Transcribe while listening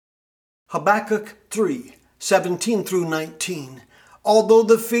Habbakkuk 3:17 through 19. Although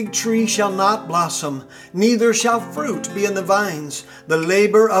the fig tree shall not blossom, neither shall fruit be in the vines, the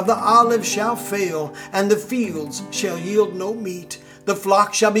labor of the olive shall fail, and the fields shall yield no meat. The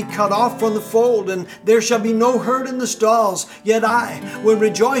flock shall be cut off from the fold, and there shall be no herd in the stalls. Yet I will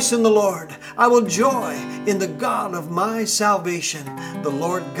rejoice in the Lord. I will joy in the God of my salvation. The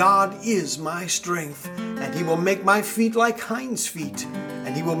Lord God is my strength, and he will make my feet like hinds' feet,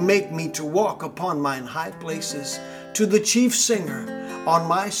 and he will make me to walk upon mine high places, to the chief singer on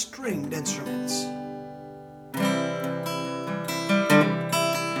my stringed instruments.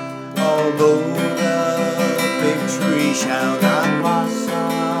 Although the fig tree shall not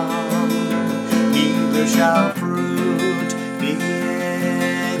blossom, neither shall fruit be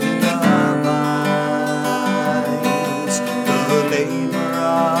in the vines, the labor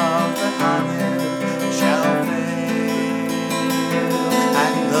of the olive shall fail,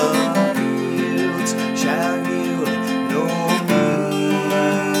 and the fields shall yield no meat.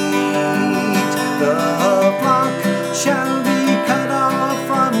 The flock shall be cut off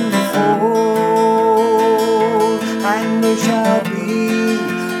from the fold, and there shall be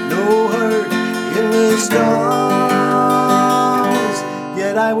no herd in the stalls.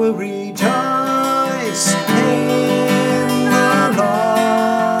 Yet I will rejoice in the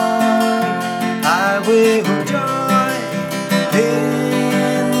Lord. I will joy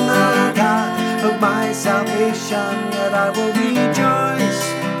in the God of my salvation. Yet I will rejoice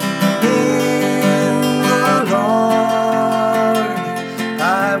in the Lord.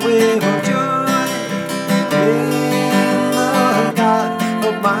 I will joy in the God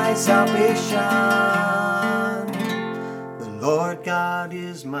of my salvation. The Lord God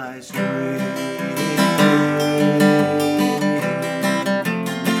is my strength.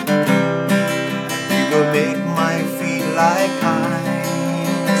 He will make my feet like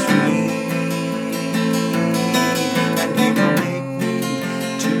hinds' feet, and he will make me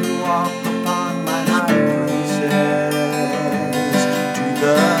to walk upon my high places, to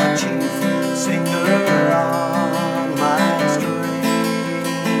the chief singer on my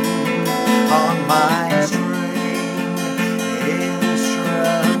string instruments.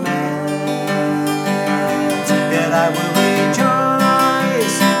 Yet I will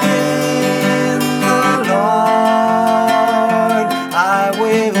rejoice in the Lord. I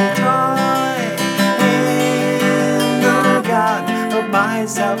will joy in the God of my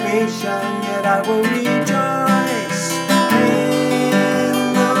salvation. Yet I will